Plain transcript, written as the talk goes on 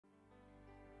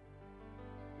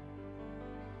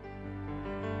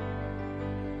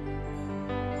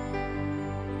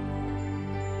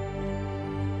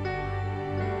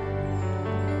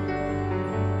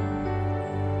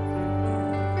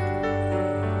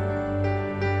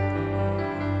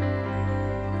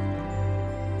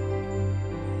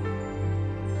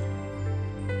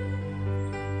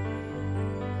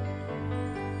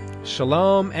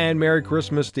Shalom and Merry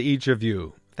Christmas to each of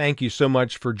you. Thank you so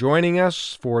much for joining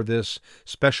us for this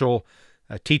special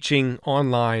teaching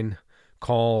online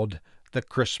called The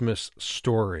Christmas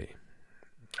Story.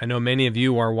 I know many of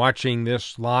you are watching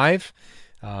this live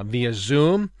via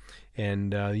Zoom,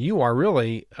 and you are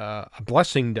really a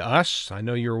blessing to us. I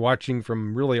know you're watching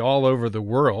from really all over the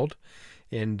world,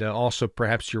 and also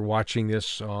perhaps you're watching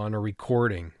this on a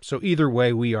recording. So either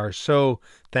way, we are so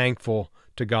thankful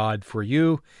to God for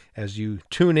you as you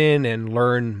tune in and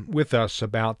learn with us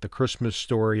about the Christmas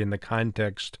story in the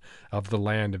context of the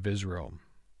land of Israel.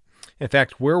 In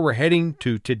fact, where we're heading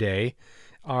to today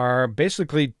are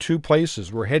basically two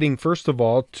places. We're heading, first of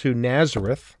all, to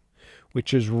Nazareth,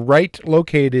 which is right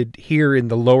located here in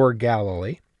the lower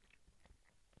Galilee.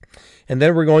 And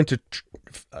then we're going to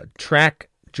track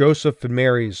Joseph and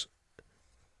Mary's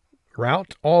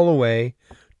route all the way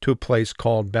to a place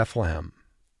called Bethlehem.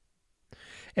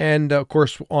 And, of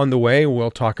course, on the way, we'll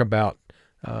talk about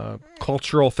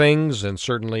cultural things and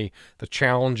certainly the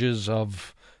challenges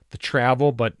of the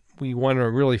travel, but we want to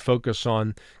really focus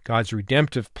on God's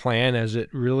redemptive plan as it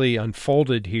really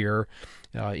unfolded here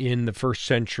in the first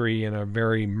century in a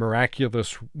very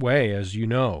miraculous way, as you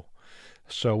know.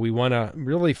 So we want to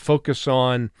really focus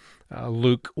on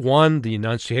Luke 1, the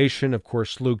Annunciation, of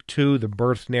course, Luke 2, the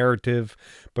birth narrative,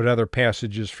 but other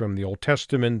passages from the Old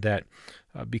Testament that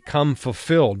become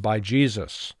fulfilled by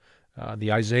Jesus.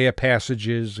 The Isaiah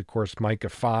passages, of course, Micah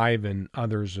 5, and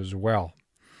others as well.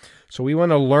 So we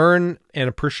want to learn and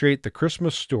appreciate the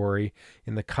Christmas story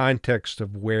in the context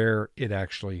of where it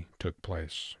actually took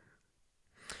place.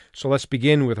 So let's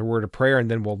begin with a word of prayer, and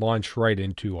then we'll launch right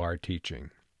into our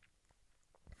teaching.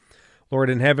 Lord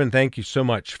in heaven, thank you so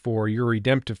much for your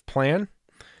redemptive plan.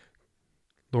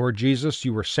 Lord Jesus,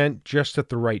 you were sent just at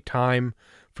the right time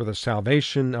for the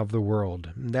salvation of the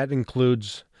world. And that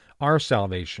includes our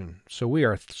salvation. So we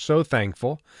are so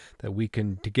thankful that we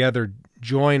can together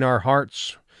join our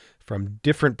hearts from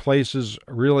different places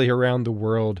really around the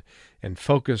world and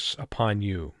focus upon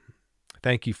you.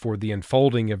 Thank you for the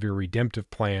unfolding of your redemptive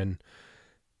plan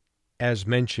as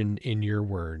mentioned in your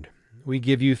word. We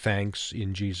give you thanks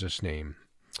in Jesus' name.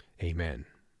 Amen.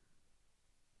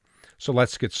 So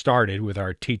let's get started with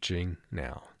our teaching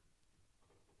now.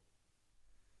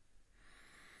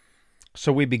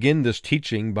 So we begin this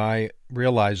teaching by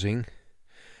realizing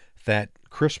that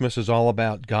Christmas is all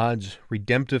about God's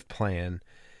redemptive plan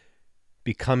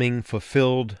becoming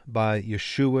fulfilled by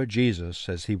Yeshua, Jesus,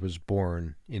 as he was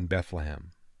born in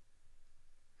Bethlehem.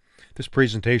 This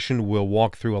presentation will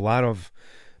walk through a lot of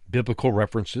biblical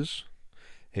references.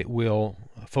 It will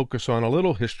focus on a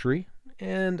little history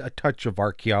and a touch of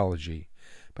archaeology,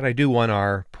 but I do want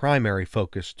our primary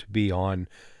focus to be on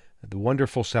the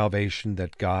wonderful salvation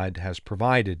that God has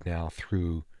provided now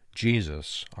through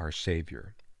Jesus, our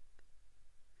Savior.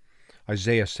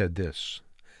 Isaiah said this,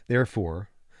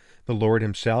 "Therefore, the Lord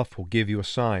himself will give you a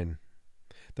sign.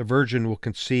 The virgin will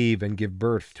conceive and give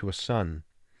birth to a son,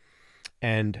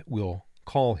 and will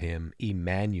call him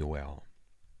Emmanuel."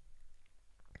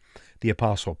 The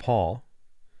Apostle Paul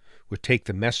would take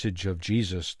the message of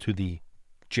Jesus to the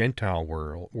Gentile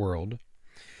world,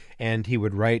 and he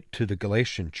would write to the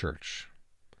Galatian church,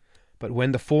 "But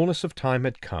when the fullness of time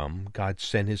had come, God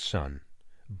sent his Son,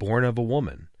 born of a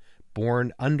woman,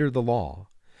 born under the law,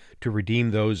 to redeem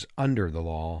those under the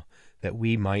law, that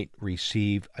we might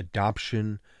receive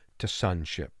adoption to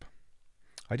sonship."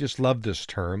 I just love this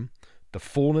term, the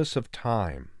fullness of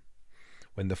time.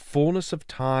 When the fullness of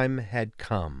time had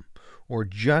come, or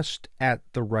just at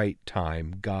the right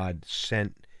time, God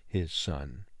sent his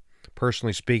Son.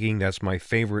 Personally speaking, that's my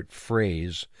favorite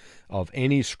phrase of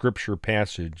any scripture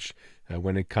passage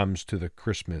when it comes to the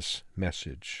Christmas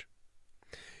message.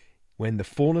 When the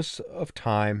fullness of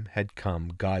time had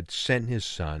come, God sent his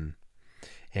Son,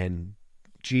 and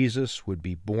Jesus would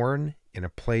be born in a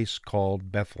place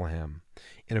called Bethlehem,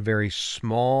 in a very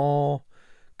small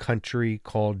country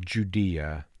called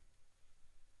Judea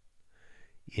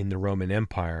in the Roman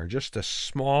Empire, just a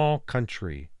small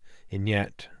country, and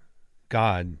yet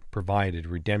God provided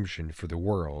redemption for the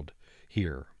world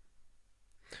here.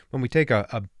 When we take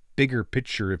a bigger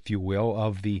picture, if you will,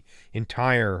 of the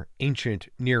entire ancient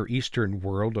Near Eastern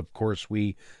world, of course,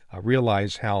 we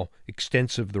realize how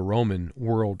extensive the Roman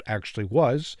world actually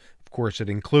was. Of course, it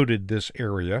included this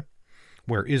area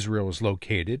where Israel is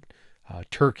located,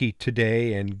 Turkey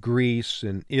today, and Greece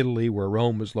and Italy, where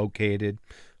Rome was located.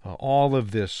 All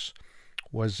of this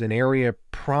was an area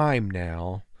prime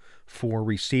now for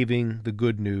receiving the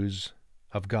good news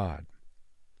of God.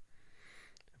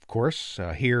 Of course,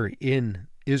 here in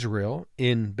Israel,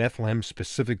 in Bethlehem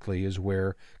specifically, is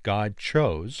where God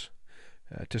chose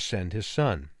to send his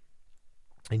son.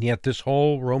 And yet this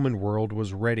whole Roman world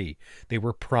was ready. They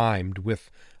were primed with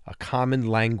a common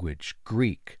language,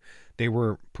 Greek. They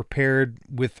were prepared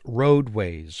with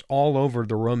roadways all over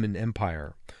the Roman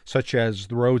Empire, such as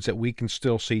the roads that we can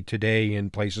still see today in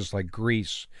places like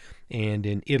Greece and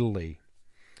in Italy.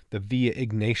 The Via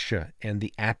Egnatia and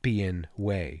the Appian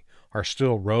Way are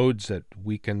still roads that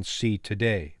we can see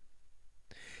today.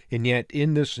 And yet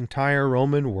in this entire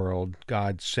Roman world,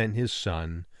 God sent his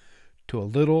son to a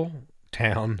little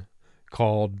town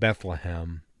called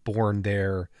Bethlehem, born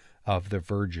there of the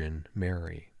Virgin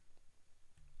Mary.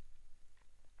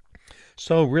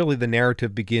 So really the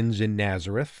narrative begins in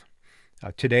Nazareth.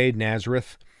 Today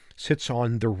Nazareth sits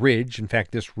on the ridge. In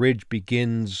fact, this ridge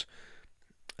begins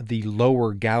the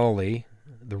lower Galilee,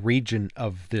 the region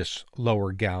of this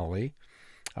lower Galilee.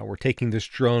 We're taking this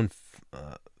drone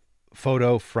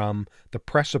photo from the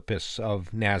precipice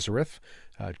of Nazareth,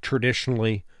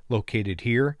 traditionally located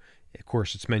here. Of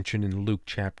course, it's mentioned in Luke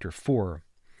chapter 4.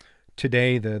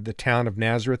 Today, the town of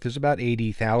Nazareth is about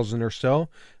 80,000 or so,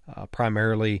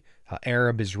 primarily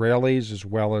Arab Israelis, as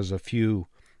well as a few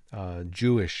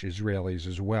Jewish Israelis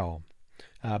as well.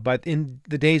 But in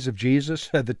the days of Jesus,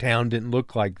 the town didn't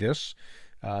look like this.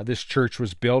 This church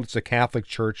was built. It's a Catholic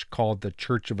church called the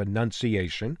Church of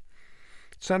Annunciation.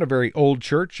 It's not a very old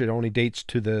church. It only dates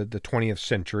to the 20th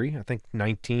century. I think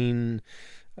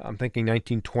I'm thinking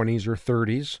 1920s or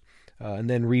 30s, and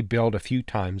then rebuilt a few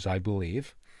times, I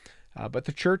believe. But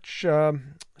the church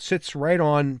sits right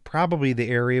on probably the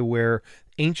area where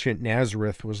ancient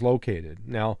Nazareth was located.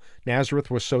 Now, Nazareth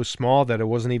was so small that it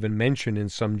wasn't even mentioned in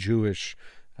some Jewish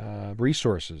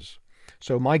resources.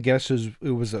 So my guess is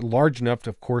it was large enough,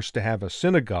 of course, to have a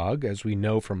synagogue, as we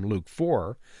know from Luke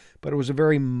 4, but it was a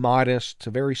very modest,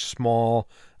 a very small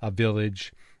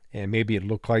village, and maybe it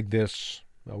looked like this.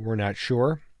 We're not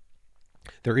sure.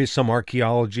 There is some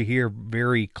archaeology here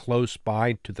very close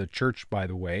by to the church, by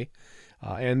the way.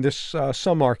 And this,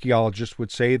 some archaeologists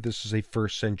would say this is a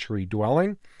first century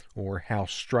dwelling or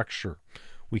house structure.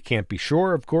 We can't be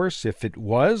sure, of course, if it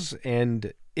was,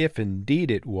 and if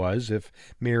indeed it was, if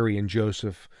Mary and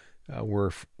Joseph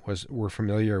were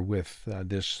familiar with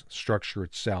this structure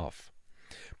itself.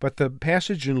 But the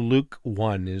passage in Luke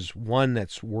 1 is one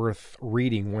that's worth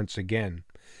reading once again,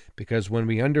 because when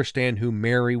we understand who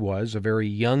Mary was, a very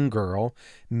young girl,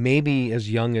 maybe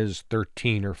as young as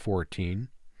 13 or 14,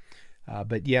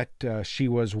 but yet she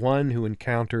was one who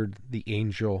encountered the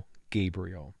angel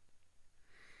Gabriel.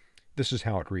 This is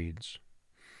how it reads.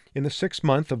 In the 6th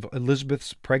month of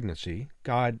Elizabeth's pregnancy,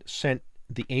 God sent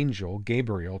the angel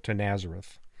Gabriel to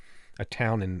Nazareth, a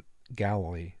town in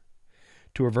Galilee,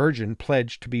 to a virgin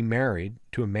pledged to be married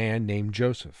to a man named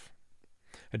Joseph,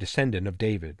 a descendant of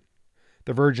David.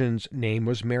 The virgin's name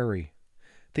was Mary.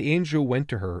 The angel went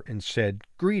to her and said,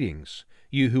 "Greetings,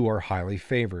 you who are highly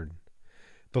favored.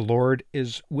 The Lord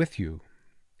is with you."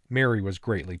 Mary was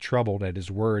greatly troubled at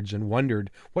his words and wondered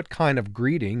what kind of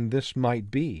greeting this might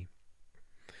be.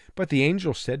 But the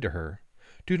angel said to her,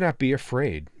 "Do not be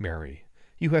afraid, Mary.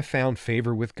 You have found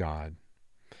favor with God.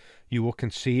 You will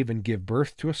conceive and give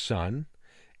birth to a son,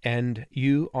 and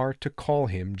you are to call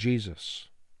him Jesus.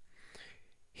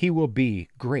 He will be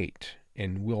great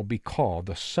and will be called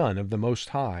the Son of the Most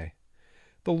High.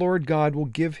 The Lord God will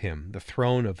give him the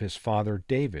throne of his father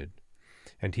David,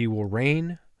 and he will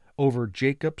reign over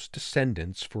Jacob's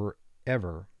descendants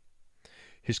forever.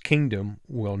 His kingdom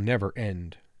will never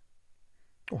end."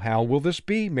 "How will this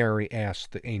be?" Mary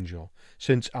asked the angel,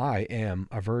 "since I am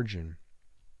a virgin?"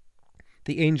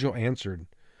 The angel answered,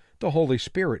 "The Holy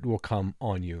Spirit will come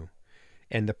on you,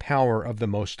 and the power of the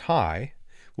Most High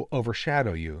will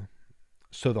overshadow you.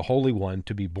 So the Holy One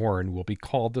to be born will be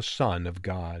called the Son of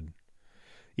God.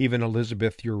 Even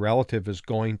Elizabeth, your relative, is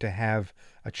going to have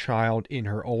a child in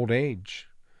her old age,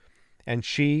 and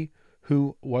she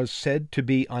who was said to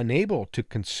be unable to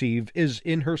conceive is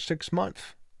in her 6th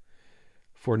month.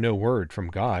 For no word from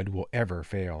God will ever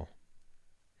fail."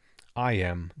 "I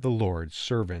am the Lord's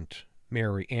servant,"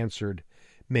 Mary answered.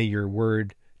 "May your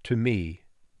word to me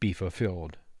be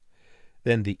fulfilled."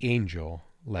 Then the angel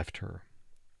left her.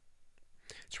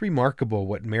 It's remarkable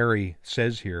what Mary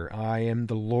says here. "I am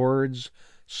the Lord's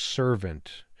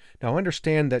servant." Now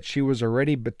understand that she was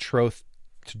already betrothed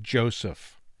to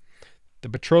Joseph. The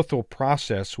betrothal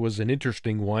process was an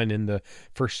interesting one in the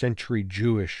first century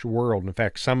Jewish world. In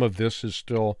fact, some of this is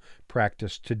still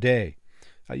practiced today.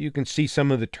 You can see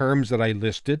some of the terms that I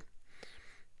listed.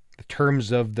 The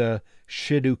terms of the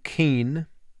shidduchin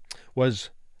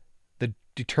was the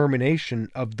determination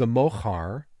of the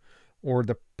mohar, or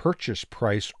the purchase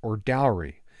price or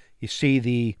dowry. You see,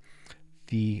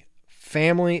 the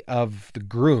family of the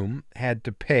groom had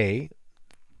to pay,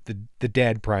 the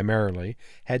dad primarily,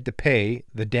 had to pay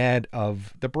the dad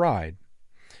of the bride.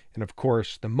 And of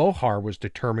course, the mohar was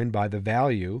determined by the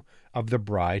value of the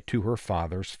bride to her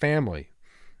father's family.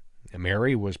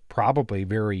 Mary was probably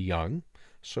very young,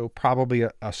 so probably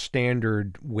a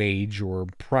standard wage or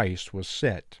price was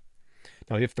set.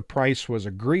 Now, if the price was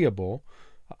agreeable,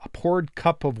 a poured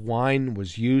cup of wine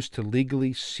was used to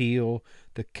legally seal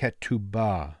the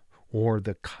ketubah, or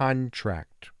the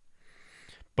contract.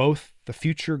 Both the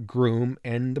future groom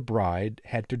and the bride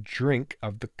had to drink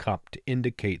of the cup to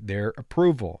indicate their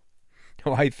approval.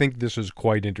 Now, I think this is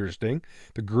quite interesting.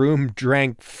 The groom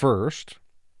drank first.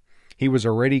 He was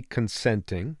already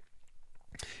consenting.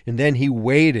 And then he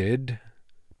waited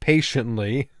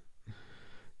patiently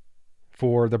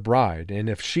for the bride. And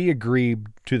if she agreed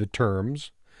to the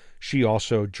terms, she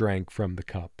also drank from the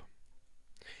cup.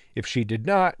 If she did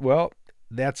not, well,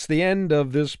 that's the end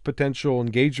of this potential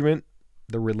engagement.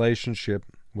 The relationship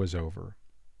was over.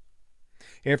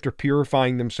 After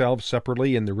purifying themselves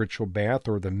separately in the ritual bath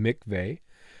or the mikveh,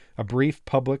 a brief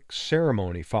public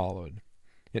ceremony followed.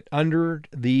 And under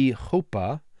the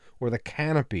chuppah, or the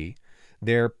canopy,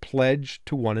 their pledge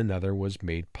to one another was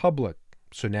made public.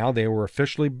 So now they were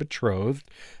officially betrothed.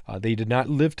 They did not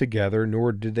live together,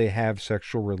 nor did they have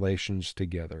sexual relations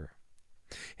together.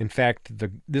 In fact,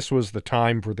 this was the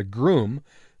time for the groom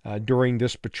during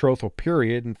this betrothal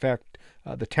period. In fact,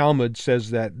 the Talmud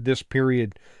says that this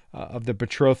period of the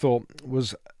betrothal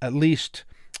was at least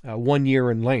 1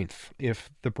 year in length if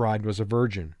the bride was a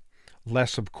virgin.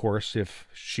 Less, of course, if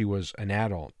she was an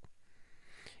adult.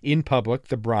 In public,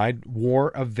 the bride wore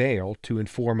a veil to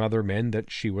inform other men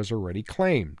that she was already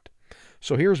claimed.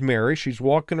 So here's Mary. She's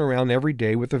walking around every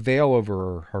day with a veil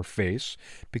over her face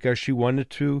because she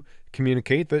wanted to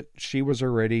communicate that she was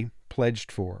already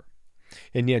pledged for.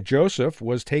 And yet Joseph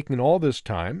was taking all this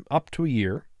time, up to a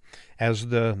year, as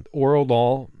the oral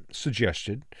law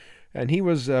suggested, and he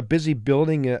was busy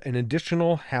building an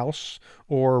additional house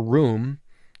or room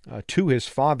to his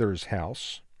father's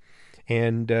house.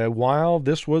 And while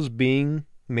this was being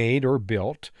made or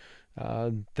built,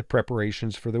 the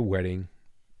preparations for the wedding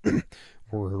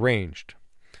were arranged.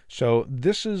 So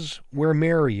this is where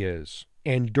Mary is.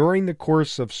 And during the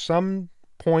course of some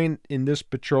point in this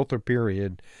betrothal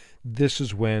period, this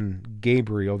is when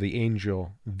Gabriel, the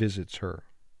angel, visits her.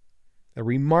 A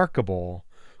remarkable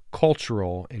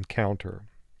cultural encounter.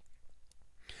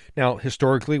 Now,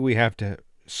 historically, we have to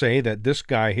say that this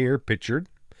guy here pictured,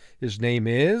 his name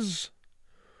is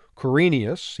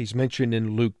Quirinius. He's mentioned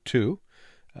in Luke 2.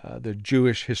 The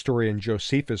Jewish historian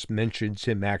Josephus mentions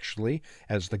him actually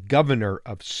as the governor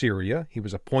of Syria. He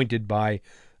was appointed by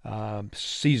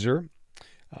Caesar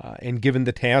and given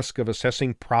the task of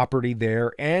assessing property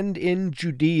there and in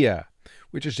Judea,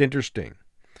 which is interesting.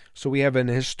 So we have an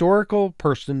historical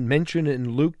person mentioned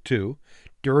in Luke 2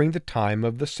 during the time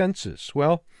of the census.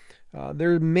 Well,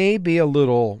 there may be a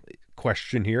little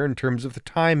question here in terms of the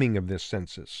timing of this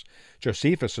census.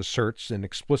 Josephus asserts an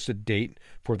explicit date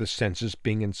for the census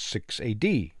being in 6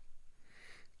 A.D.,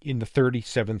 in the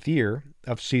 37th year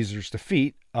of Caesar's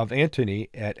defeat of Antony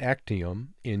at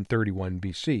Actium in 31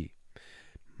 B.C.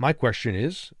 My question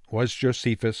is, was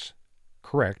Josephus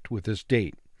correct with this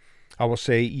date? I will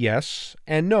say yes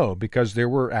and no, because there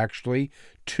were actually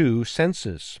two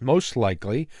censuses, most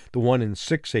likely the one in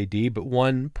 6 A.D., but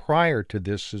one prior to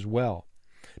this as well,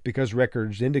 because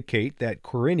records indicate that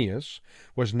Quirinius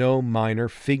was no minor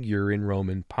figure in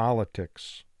Roman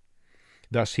politics.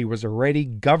 Thus, he was already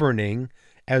governing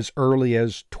as early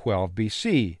as 12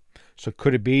 B.C. So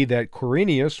could it be that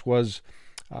Quirinius was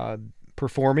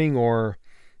performing or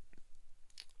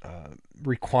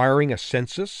requiring a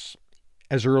census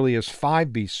as early as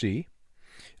 5 B.C.?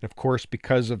 And of course,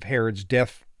 because of Herod's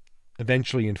death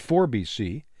eventually in 4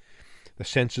 B.C., the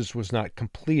census was not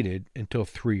completed until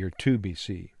 3 or 2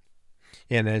 B.C.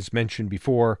 And as mentioned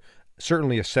before,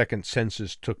 certainly a second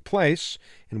census took place,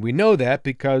 and we know that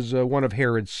because one of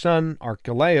Herod's son,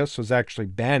 Archelaus, was actually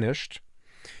banished,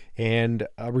 and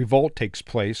a revolt takes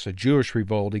place, a Jewish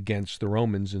revolt against the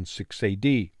Romans in 6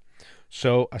 A.D.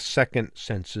 So a second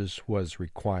census was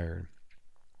required.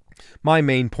 My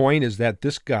main point is that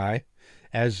this guy,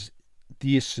 as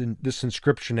this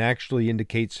inscription actually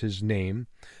indicates his name,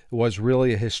 was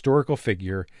really a historical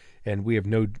figure, and we have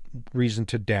no reason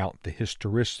to doubt the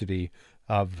historicity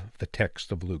of the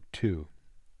text of Luke 2.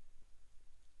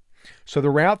 So the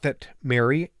route that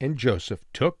Mary and Joseph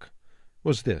took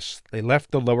was this. They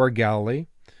left the lower Galilee,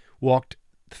 walked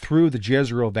through the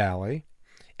Jezreel Valley,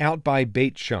 out by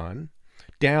Beit Shan,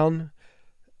 down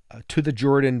to the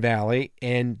Jordan Valley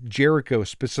and Jericho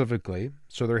specifically.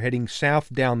 So they're heading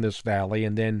south down this valley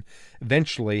and then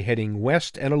eventually heading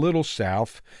west and a little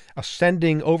south,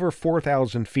 ascending over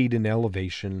 4,000 feet in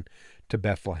elevation to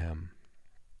Bethlehem.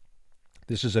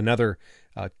 This is another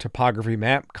topography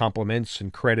map, compliments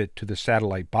and credit to the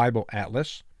Satellite Bible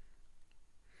Atlas.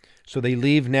 So they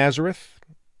leave Nazareth,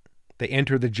 they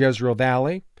enter the Jezreel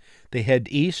Valley, they head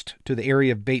east to the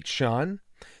area of Beit Shan,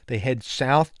 they head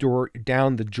south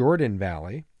down the Jordan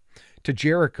Valley to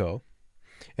Jericho,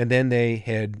 and then they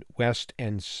head west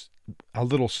and a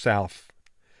little south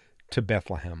to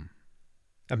Bethlehem.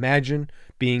 Imagine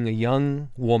being a young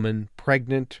woman,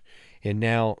 pregnant, and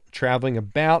now traveling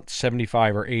about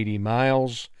 75 or 80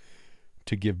 miles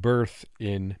to give birth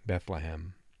in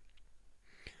Bethlehem.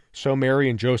 So Mary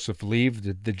and Joseph leave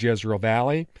the Jezreel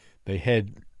Valley. They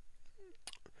head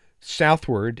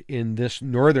southward in this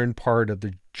northern part of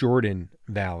the Jordan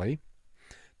Valley.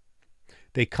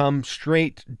 They come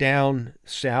straight down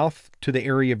south to the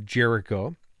area of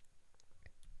Jericho.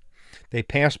 They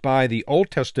pass by the Old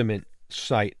Testament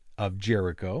site of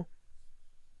Jericho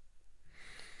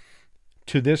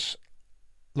to this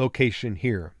location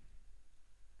here.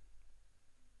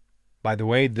 By the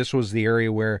way, this was the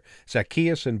area where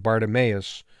Zacchaeus and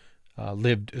Bartimaeus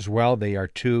lived as well. They are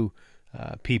two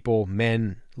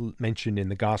men mentioned in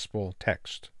the gospel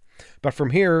text. But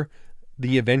from here,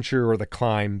 the adventure or the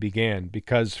climb began,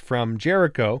 because from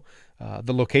Jericho,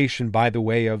 the location by the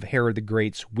way of Herod the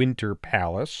Great's winter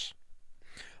palace,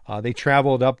 they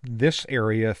traveled up this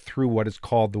area through what is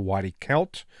called the Wadi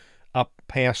Kelt, up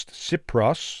past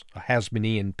Cyprus, a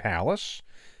Hasmonean palace,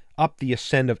 up the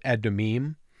ascent of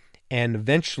Adumim, and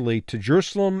eventually to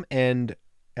Jerusalem and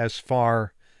as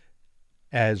far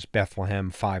as Bethlehem,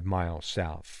 5 miles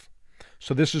south.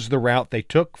 So this is the route they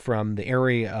took from the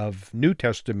area of New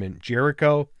Testament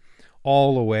Jericho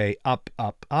all the way up,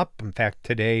 up, up. In fact,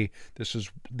 today this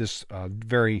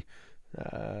very,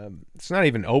 it's not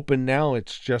even open now.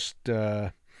 It's just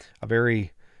a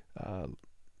very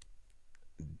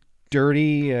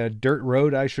dirty dirt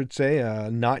road, I should say.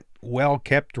 Not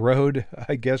well-kept road,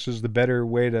 I guess is the better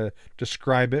way to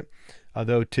describe it.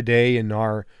 Although today in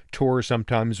our tour,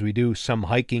 sometimes we do some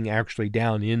hiking actually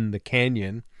down in the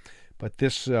canyon. But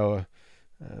this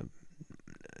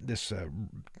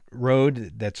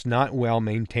road that's not well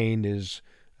maintained is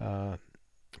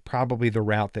probably the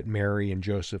route that Mary and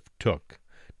Joseph took.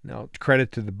 Now,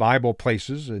 credit to the Bible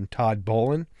Places and Todd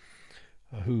Bolin,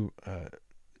 who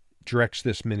directs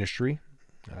this ministry.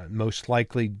 Most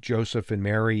likely Joseph and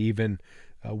Mary even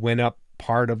went up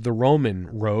part of the Roman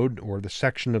road, or the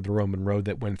section of the Roman road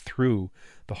that went through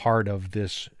the heart of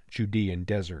this Judean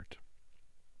desert.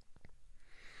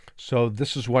 So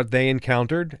this is what they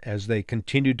encountered as they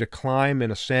continued to climb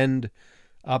and ascend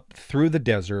up through the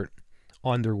desert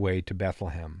on their way to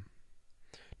Bethlehem.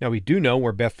 Now we do know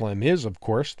where Bethlehem is, of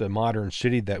course. The modern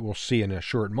city that we'll see in a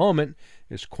short moment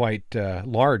is quite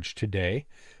large today.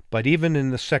 But even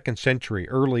in the 2nd century,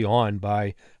 early on,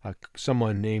 by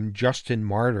someone named Justin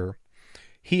Martyr,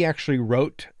 he actually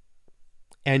wrote,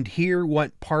 "And hear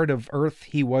what part of earth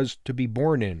he was to be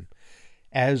born in,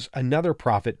 as another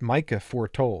prophet Micah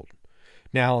foretold.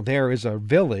 Now there is a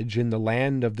village in the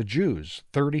land of the Jews,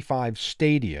 35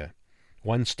 stadia.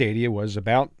 One stadia was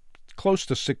about close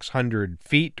to 600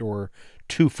 feet, or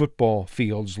 2 football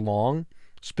fields long,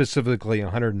 specifically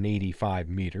 185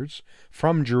 meters,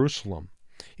 from Jerusalem,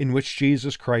 in which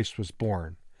Jesus Christ was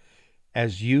born,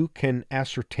 as you can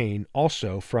ascertain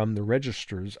also from the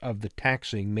registers of the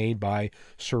taxing made by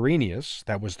Cyrenius,"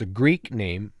 that was the Greek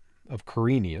name of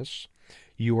Quirinius,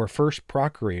 "your first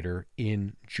procurator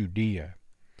in Judea."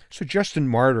 So Justin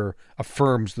Martyr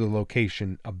affirms the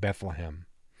location of Bethlehem.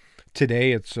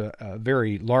 Today it's a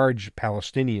very large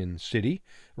Palestinian city,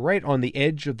 right on the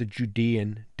edge of the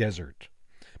Judean desert.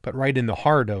 But right in the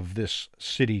heart of this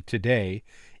city today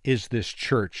is this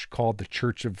church called the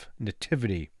Church of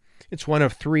Nativity. It's one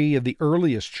of 3 of the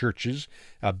earliest churches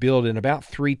built in about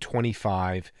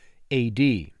 325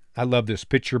 A.D. I love this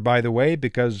picture, by the way,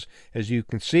 because as you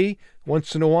can see,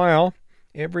 once in a while,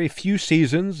 every few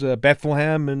seasons,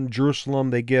 Bethlehem and Jerusalem,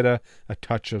 they get a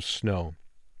touch of snow.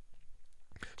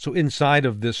 So inside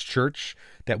of this church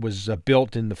that was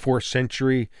built in the 4th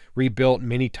century, rebuilt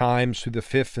many times through the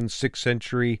 5th and 6th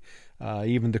century,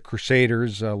 even the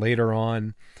Crusaders later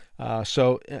on.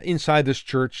 So inside this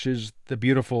church is the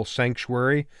beautiful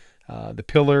sanctuary, the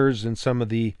pillars and some of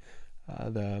the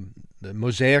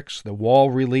mosaics, the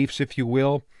wall reliefs, if you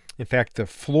will. In fact, the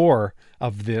floor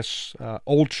of this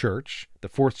old church, the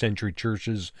 4th century church,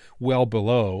 is well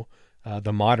below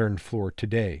the modern floor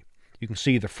today. You can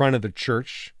see the front of the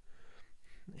church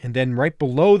And then right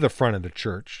below the front of the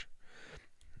church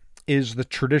is the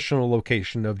traditional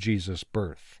location of Jesus'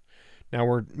 birth. Now,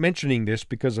 we're mentioning this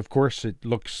because, of course, it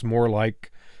looks more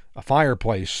like a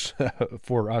fireplace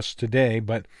for us today,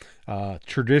 but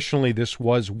traditionally this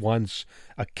was once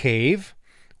a cave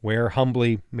where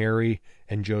humbly Mary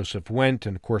and Joseph went,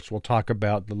 and of course we'll talk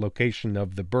about the location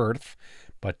of the birth,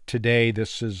 but today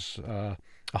this is a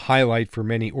highlight for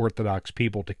many Orthodox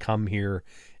people to come here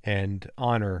and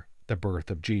honor the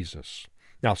birth of Jesus.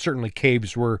 Now, certainly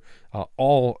caves were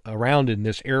all around in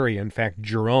this area. In fact,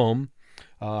 Jerome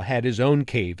had his own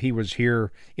cave. He was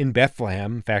here in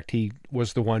Bethlehem. In fact, he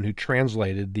was the one who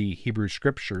translated the Hebrew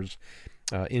Scriptures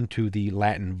into the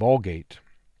Latin Vulgate.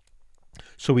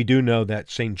 So we do know that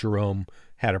St. Jerome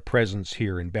had a presence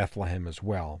here in Bethlehem as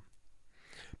well.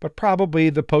 But probably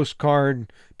the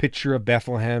postcard picture of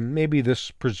Bethlehem, maybe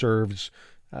this preserves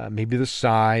maybe the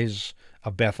size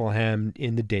of Bethlehem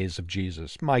in the days of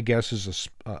Jesus. My guess is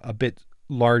a bit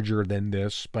larger than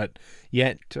this, but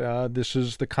yet this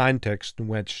is the context in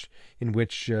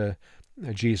which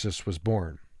Jesus was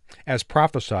born, as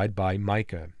prophesied by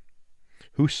Micah,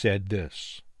 who said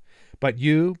this, "But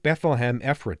you, Bethlehem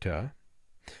Ephratah,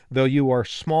 though you are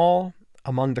small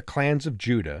among the clans of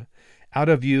Judah, out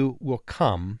of you will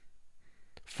come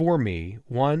for me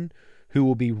one who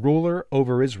will be ruler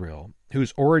over Israel,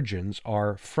 whose origins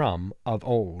are from of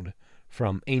old,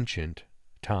 from ancient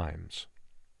times."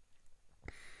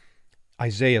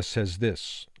 Isaiah says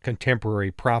this,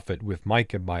 contemporary prophet with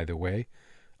Micah, by the way,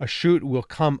 "A shoot will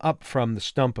come up from the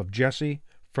stump of Jesse,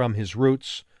 from his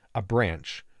roots a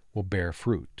branch will bear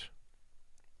fruit."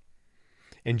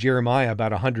 And Jeremiah,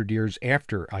 about 100 years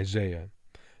after Isaiah,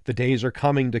 "The days are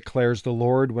coming, declares the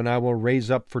Lord, when I will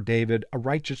raise up for David a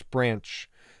righteous branch,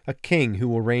 a king who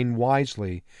will reign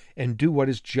wisely and do what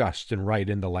is just and right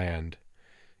in the land.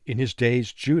 In his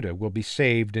days Judah will be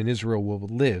saved and Israel will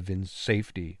live in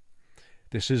safety.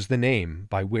 This is the name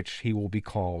by which he will be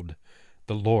called,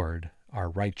 the Lord, our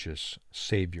righteous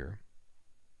Savior."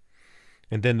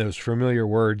 And then those familiar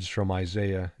words from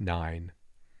Isaiah 9.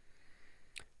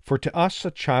 "For to us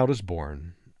a child is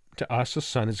born, to us a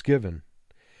son is given,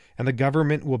 and the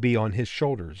government will be on his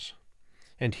shoulders,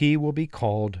 and he will be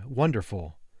called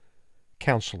Wonderful,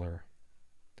 Counselor,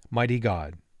 Mighty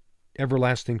God,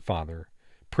 Everlasting Father,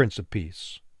 Prince of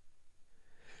Peace.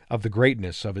 Of the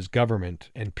greatness of his government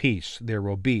and peace there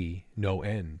will be no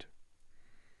end.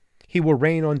 He will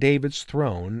reign on David's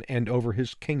throne and over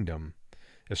his kingdom,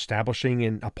 establishing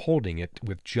and upholding it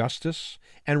with justice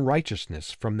and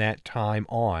righteousness from that time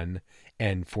on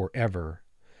and forever.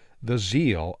 The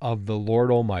zeal of the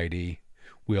Lord Almighty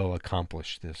will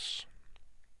accomplish this."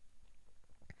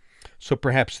 So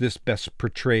perhaps this best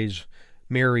portrays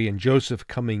Mary and Joseph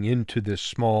coming into this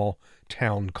small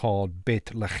town called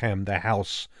Bethlehem, the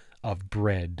house of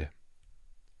bread.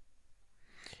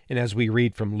 And as we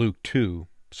read from Luke 2,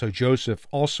 "So Joseph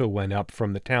also went up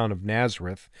from the town of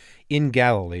Nazareth in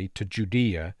Galilee to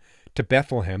Judea, to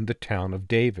Bethlehem, the town of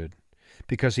David,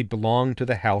 because he belonged to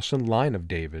the house and line of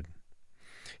David.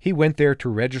 He went there to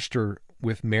register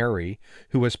with Mary,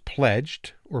 who was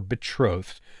pledged or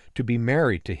betrothed to be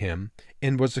married to him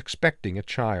and was expecting a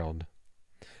child.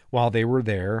 While they were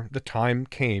there, the time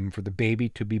came for the baby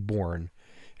to be born,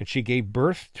 and she gave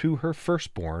birth to her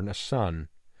firstborn, a son.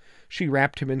 She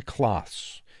wrapped him in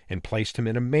cloths and placed him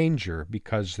in a manger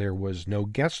because there was no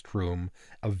guest room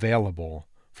available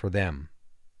for them."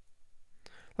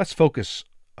 Let's focus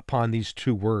upon these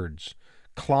two words,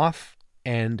 cloth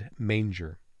and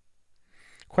manger.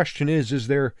 Question is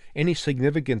there any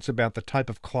significance about the type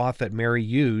of cloth that Mary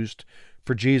used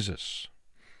for Jesus?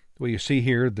 Well, you see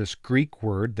here this Greek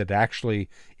word that actually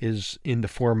is in the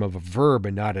form of a verb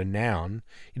and not a noun.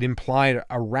 It implied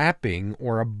a wrapping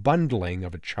or a bundling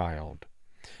of a child.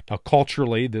 Now,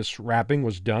 culturally, this wrapping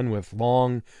was done with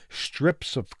long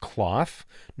strips of cloth,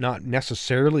 not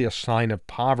necessarily a sign of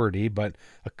poverty, but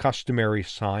a customary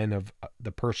sign of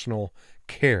the personal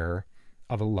care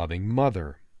of a loving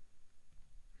mother.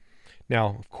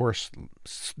 Now, of course,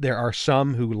 there are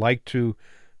some who like to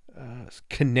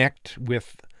connect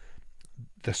with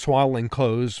the swaddling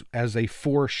clothes as a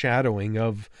foreshadowing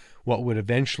of what would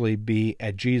eventually be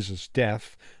at Jesus'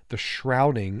 death, the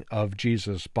shrouding of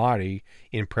Jesus' body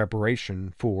in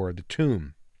preparation for the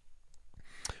tomb.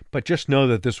 But just know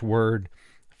that this word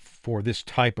for this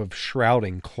type of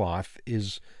shrouding cloth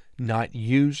is not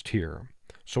used here.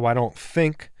 So I don't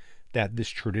think that this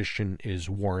tradition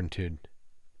is warranted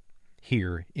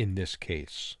here in this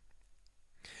case.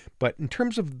 But in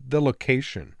terms of the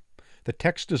location, the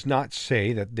text does not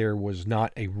say that there was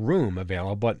not a room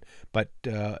available, but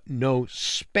no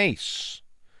space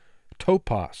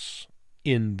topos,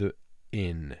 in the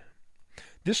inn.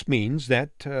 This means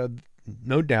that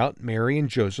no doubt Mary and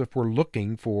Joseph were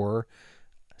looking for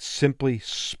simply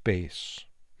space.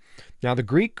 Now, the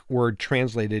Greek word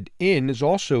translated inn is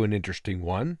also an interesting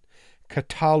one.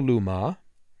 Kataluma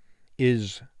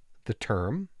is the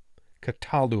term,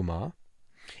 kataluma,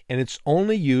 and it's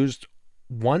only used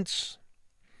once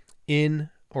in,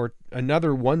 or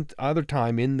one other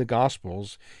time in the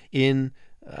Gospels, in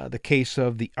the case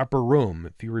of the upper room.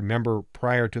 If you remember,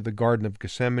 prior to the Garden of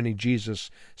Gethsemane, Jesus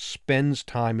spends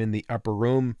time in the upper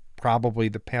room, probably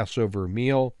the Passover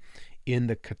meal, in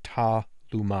the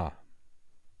kataluma.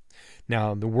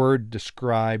 Now, the word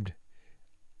described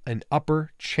an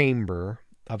upper chamber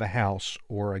of a house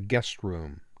or a guest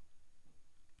room.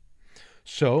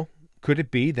 So, could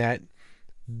it be that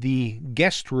the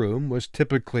guest room was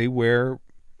typically where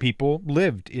people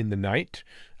lived in the night,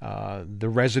 the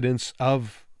residence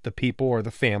of the people or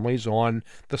the families on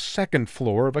the second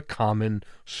floor of a common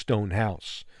stone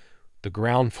house? The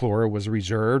ground floor was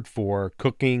reserved for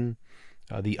cooking,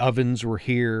 the ovens were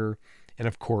here, and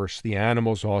of course the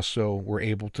animals also were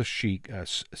able to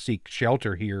seek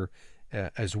shelter here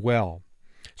as well.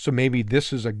 So maybe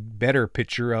this is a better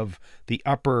picture of the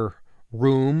upper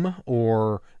room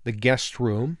or the guest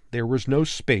room. There was no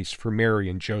space for Mary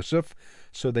and Joseph,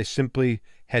 so they simply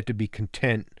had to be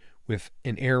content with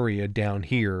an area down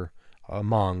here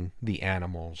among the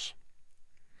animals.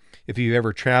 If you've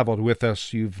ever traveled with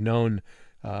us, you've known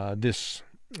this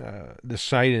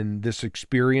site and this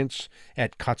experience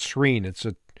at Katsrin. It's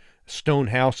a stone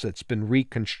house that's been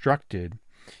reconstructed,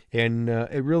 and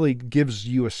it really gives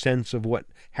you a sense of what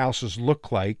houses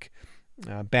look like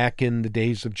back in the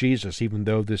days of Jesus, even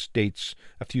though this dates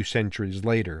a few centuries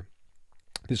later.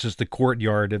 This is the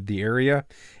courtyard of the area,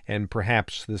 and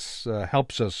perhaps this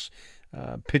helps us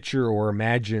picture or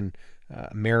imagine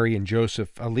Mary and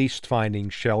Joseph at least finding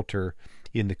shelter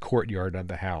in the courtyard of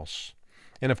the house.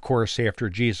 And of course, after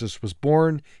Jesus was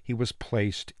born, he was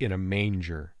placed in a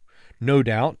manger. No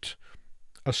doubt,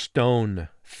 a stone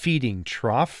feeding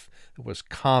trough was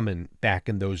common back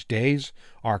in those days.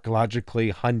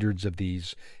 Archaeologically, hundreds of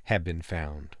these have been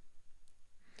found.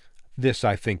 This,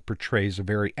 I think, portrays a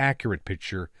very accurate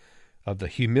picture of the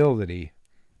humility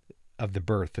of the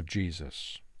birth of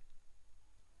Jesus.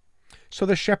 So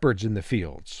the shepherds in the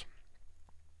fields.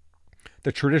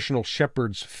 The traditional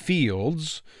shepherds'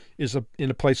 fields is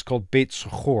in a place called Beit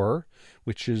Sachor,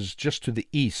 which is just to the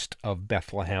east of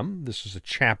Bethlehem. This is a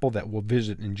chapel that we'll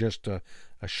visit in just a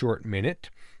short minute.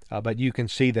 But you can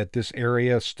see that this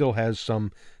area still has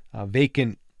some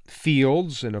vacant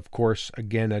fields, and of course,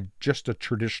 again, just a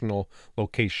traditional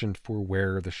location for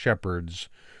where the shepherds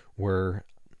were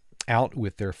out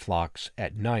with their flocks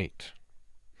at night.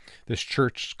 This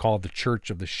church is called the Church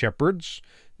of the Shepherds.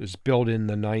 It was built in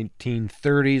the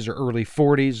 1930s or early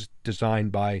 40s,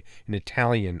 designed by an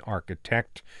Italian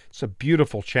architect. It's a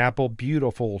beautiful chapel,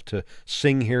 beautiful to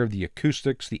sing here. The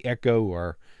acoustics, the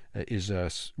echo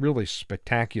is really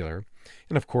spectacular.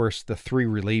 And of course, the three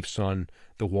reliefs on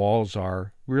the walls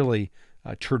are really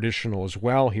traditional as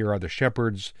well. Here are the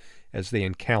shepherds as they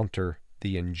encounter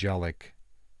the angelic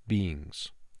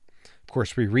beings. Of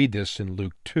course, we read this in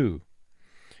Luke 2.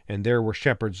 And there were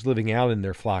shepherds living out in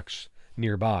their flocks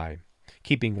nearby,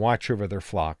 keeping watch over their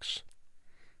flocks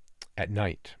at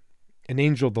night. An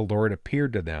angel of the Lord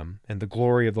appeared to them, and the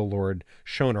glory of the Lord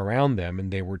shone around them,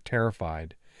 and they were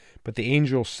terrified. But the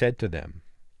angel said to them,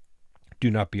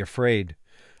 "Do not be afraid.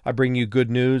 I bring you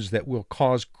good news that will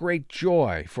cause great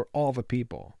joy for all the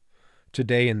people.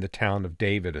 Today in the town of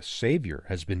David a Savior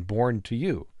has been born to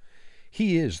you.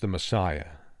 He is the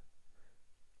Messiah,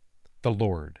 the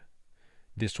Lord.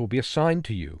 This will be a sign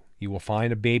to you. You will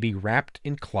find a baby wrapped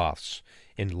in cloths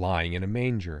and lying in a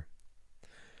manger."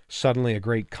 Suddenly a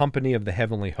great company of the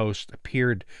heavenly host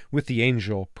appeared with the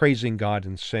angel, praising God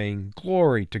and saying,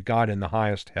 "Glory to God in the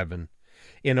highest heaven,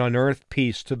 and on earth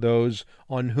peace to those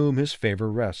on whom his favor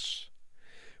rests."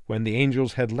 When the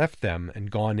angels had left them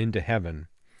and gone into heaven,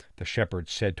 the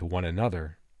shepherds said to one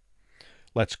another,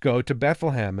 "Let's go to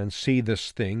Bethlehem and see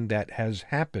this thing that has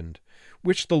happened,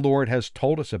 which the Lord has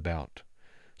told us about."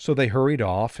 So they hurried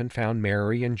off and found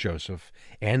Mary and Joseph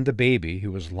and the baby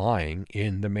who was lying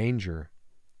in the manger.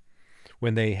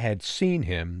 When they had seen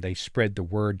him, they spread the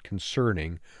word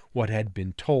concerning what had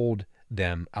been told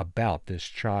them about this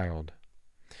child.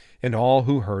 And all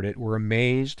who heard it were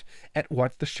amazed at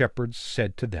what the shepherds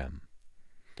said to them.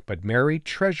 But Mary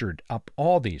treasured up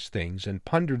all these things and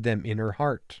pondered them in her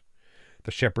heart.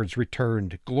 The shepherds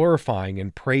returned, glorifying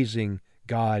and praising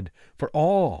God for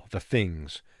all the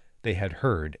things they had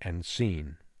heard and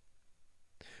seen.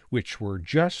 which were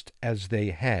just as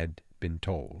they had been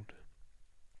told.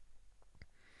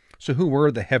 So who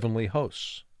were the heavenly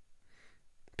hosts?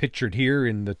 Pictured here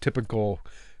in the typical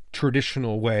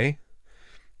traditional way.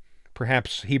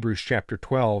 Perhaps Hebrews chapter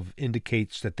 12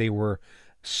 indicates that they were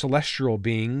celestial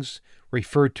beings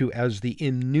referred to as the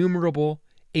innumerable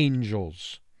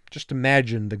angels. Just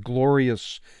imagine the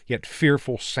glorious yet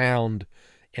fearful sound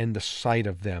and the sight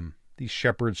of them. These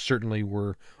shepherds certainly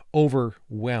were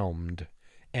overwhelmed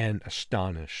and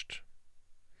astonished.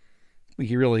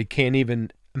 We really can't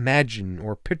even imagine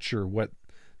or picture what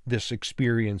this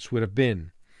experience would have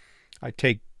been. I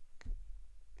take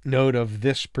note of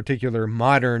this particular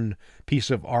modern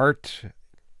piece of art.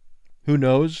 Who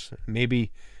knows?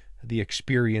 Maybe the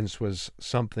experience was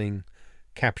something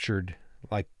captured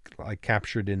like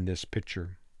captured in this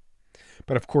picture.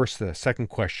 But of course, the second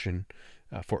question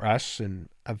for us, and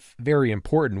a very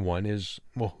important one, is,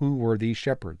 well, who were these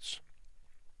shepherds?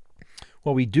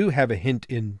 Well, we do have a hint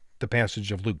in the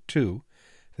passage of Luke 2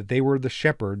 that they were the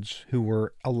shepherds who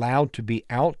were allowed to be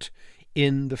out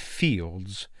in the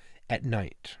fields at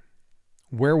night.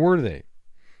 Where were they?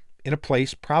 In a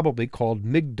place probably called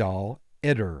Migdal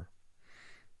Eder,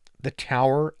 the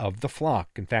tower of the flock.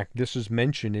 In fact, this is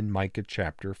mentioned in Micah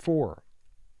chapter 4.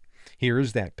 Here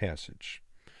is that passage.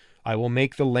 I will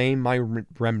make the lame my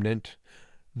remnant,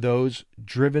 those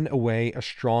driven away a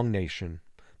strong nation.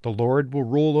 The Lord will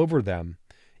rule over them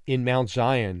in Mount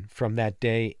Zion from that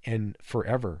day and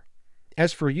forever.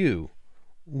 As for you,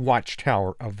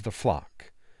 watchtower of the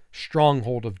flock,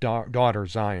 stronghold of daughter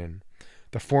Zion,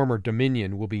 the former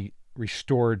dominion will be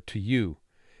restored to you.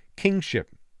 Kingship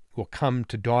will come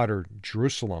to daughter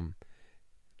Jerusalem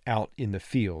out in the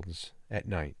fields at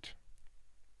night.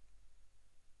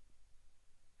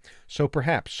 So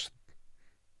perhaps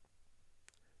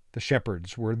the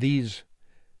shepherds were these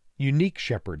unique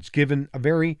shepherds given a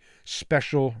very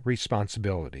special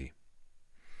responsibility.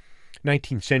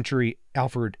 19th century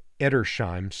Alfred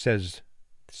Edersheim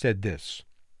said this: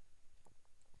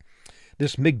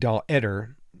 this Migdal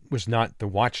Eder was not the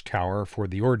watchtower for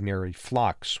the ordinary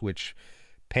flocks which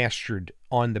pastured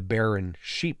on the barren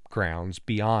sheep grounds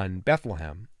beyond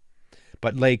Bethlehem,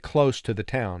 but lay close to the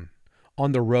town,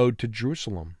 on the road to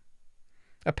Jerusalem.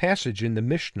 A passage in the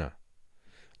Mishnah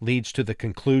leads to the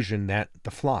conclusion that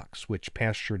the flocks which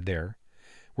pastured there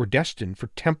were destined for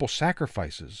temple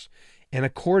sacrifices, and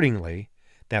accordingly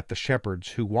that the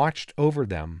shepherds who watched over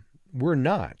them were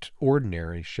not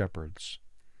ordinary shepherds.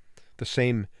 The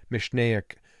same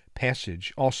Mishnaic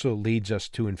passage also leads us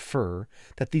to infer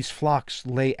that these flocks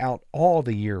lay out all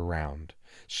the year round,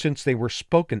 since they were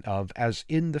spoken of as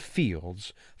in the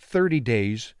fields 30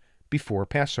 days before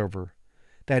Passover,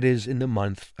 that is, in the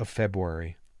month of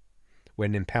February,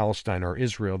 when in Palestine or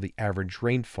Israel the average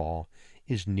rainfall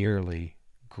is nearly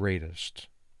greatest.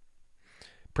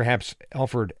 Perhaps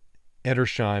Alfred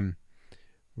Edersheim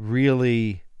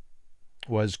really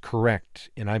was correct,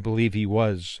 and I believe he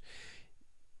was,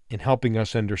 in helping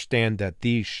us understand that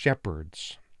these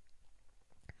shepherds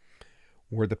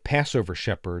were the Passover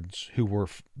shepherds who were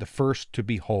the first to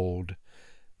behold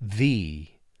the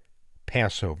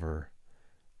Passover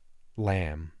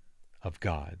Lamb of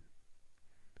God.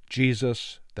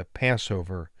 Jesus, the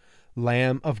Passover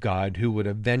Lamb of God, who would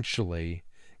eventually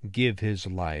give his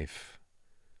life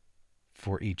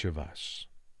for each of us.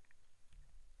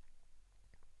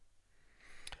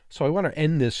 So I want to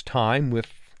end this time with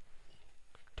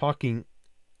talking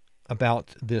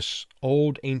about this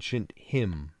old ancient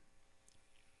hymn.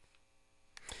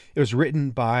 It was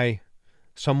written by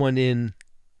someone in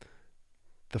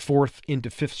the 4th into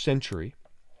 5th century,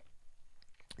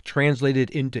 translated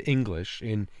into English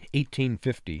in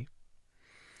 1850.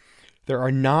 There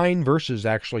are 9 verses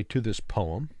actually to this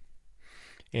poem,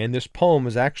 and this poem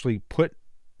is actually put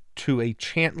to a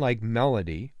chant-like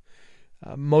melody,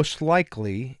 most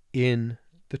likely in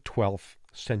the 12th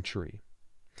century.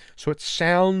 So it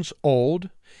sounds old,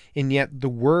 and yet the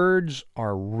words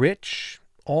are rich,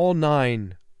 all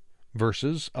 9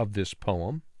 verses of this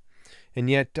poem, and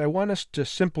yet I want us to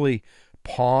simply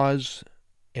pause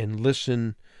and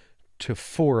listen to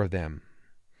 4 of them,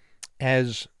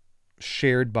 as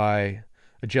shared by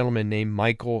a gentleman named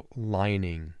Michael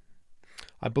Lining.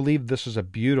 I believe this is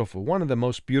one of the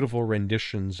most beautiful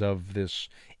renditions of this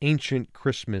ancient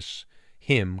Christmas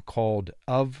hymn called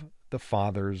Of the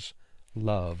Father's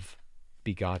Love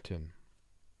Begotten.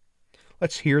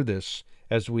 Let's hear this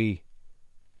as we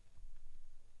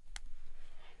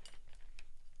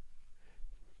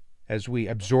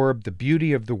absorb the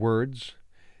beauty of the words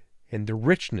and the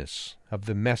richness of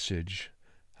the message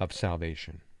of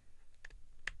salvation.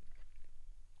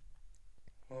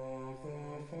 Of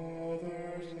the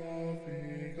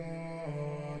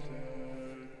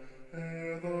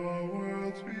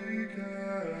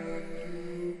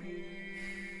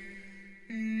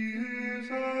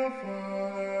Alpha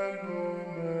and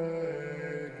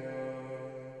Omega,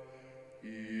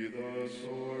 He the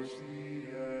source,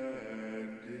 the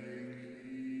ending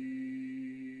He,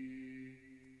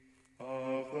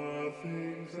 of the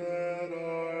things that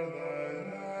are, that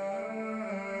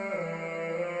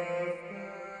have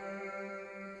been,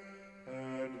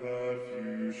 and that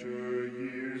future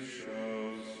years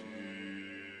shall see.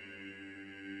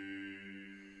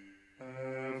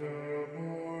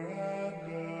 Evermore and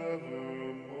evermore.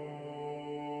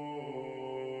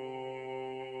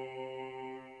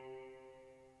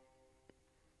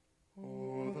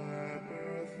 Oh, that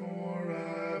birth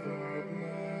forever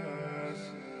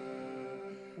blessed,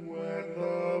 when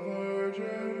the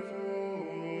Virgin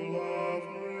full of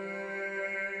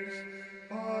grace,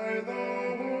 by the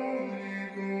Holy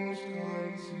Ghost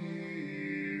conceiving,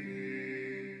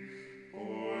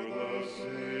 for the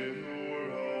Savior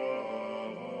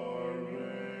of our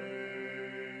race,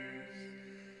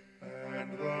 and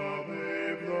the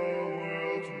babe the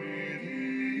world's Redeemer,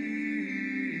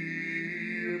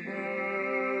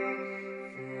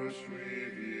 first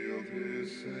revealed His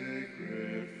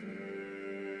sacred face,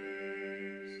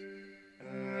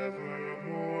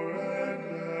 evermore and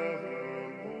evermore.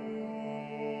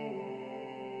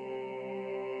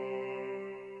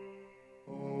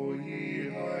 O ye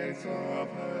heights of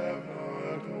heaven,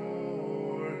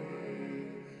 adore Him,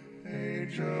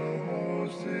 angel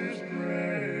hosts His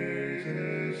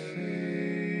praises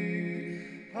sing,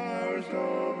 powers,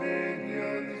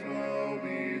 dominions bow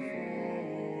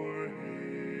before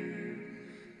Him,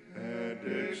 and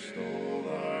extol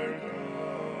our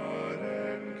God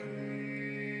and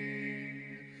King.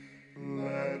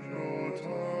 Let no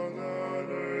tongue on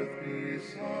earth be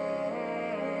silent,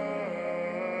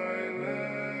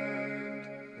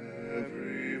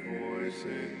 every voice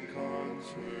in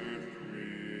concert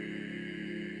bring,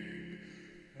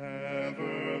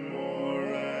 evermore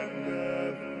and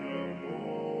evermore.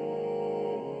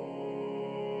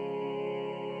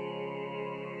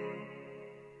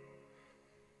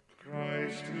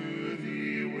 Christ, to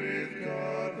thee with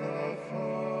God the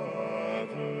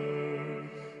Father,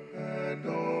 and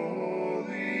the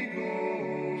Holy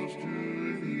Ghost to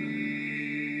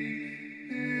thee,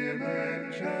 hymn and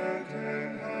chant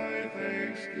and high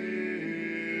thanksgiving,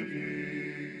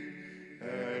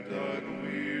 and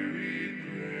unwearied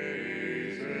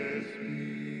praises be.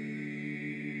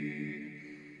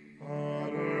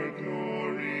 Honor,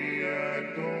 glory, and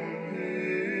dominion,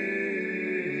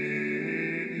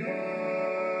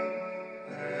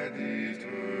 and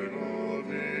eternal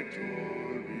victory,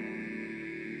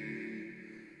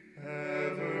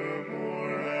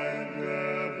 evermore and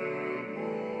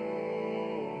evermore.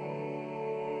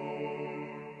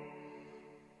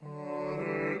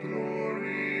 Honor,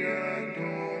 glory, and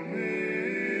dominion,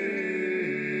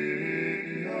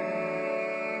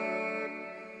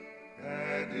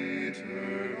 and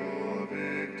eternal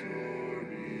victory,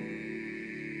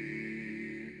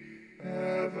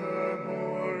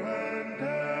 evermore and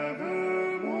evermore.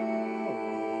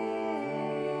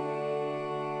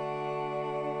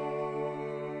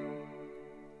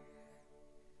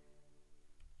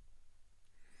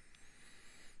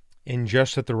 In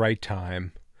just at the right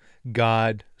time,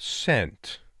 God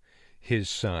sent His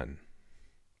Son,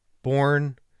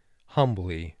 born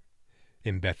humbly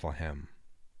in Bethlehem.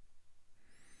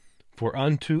 For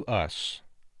unto us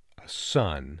a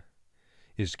Son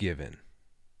is given.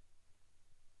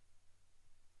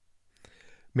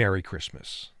 Merry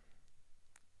Christmas.